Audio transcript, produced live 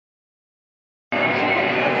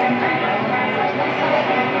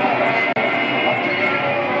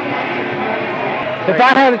If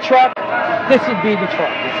I had a truck, this would be the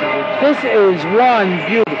truck. This is one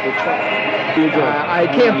beautiful truck. I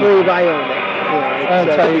can't believe I own it.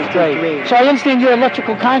 It's great. So I understand you're an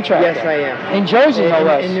electrical contractor. Yes, I am. In Jersey, no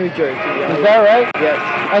less. In New Jersey. Yeah. Is that right? Yes.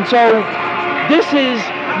 And so this is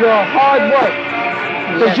your hard work.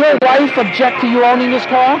 Does your wife object to you owning this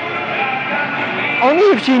car?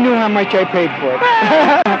 Only if she knew how much I paid for it.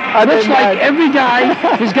 Looks like every guy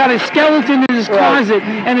has got a skeleton in his closet,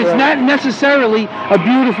 and it's not necessarily a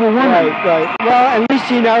beautiful woman. Right. Well, at least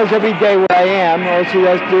she knows every day where I am. All she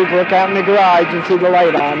has to do is look out in the garage and see the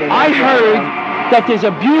light on. I heard that there's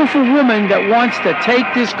a beautiful woman that wants to take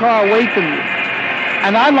this car away from you,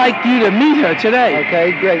 and I'd like you to meet her today.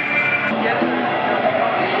 Okay, great.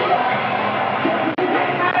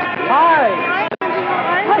 Hi.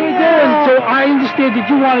 How you doing? So I understand that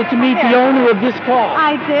you wanted to meet the owner of this car.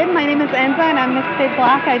 I did. My name is Enza, and I'm Miss Big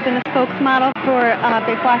Block. I've been a spokesmodel for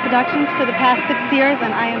Big Block Productions for the past 6 years,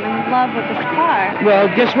 and I am in love with this car. Well,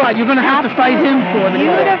 guess what? You're going to have to fight him for the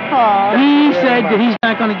car. Beautiful. He said that he's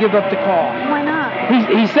not going to give up the car. Why not?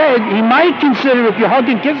 He said he might consider, if you hug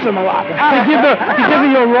and kiss him a lot, to give her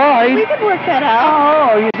a ride. We could work that out.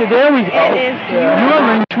 Oh, there we go. It is beautiful. You're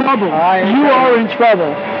in trouble. You are in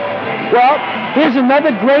trouble. Well, here's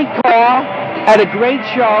another great car at a great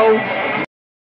show.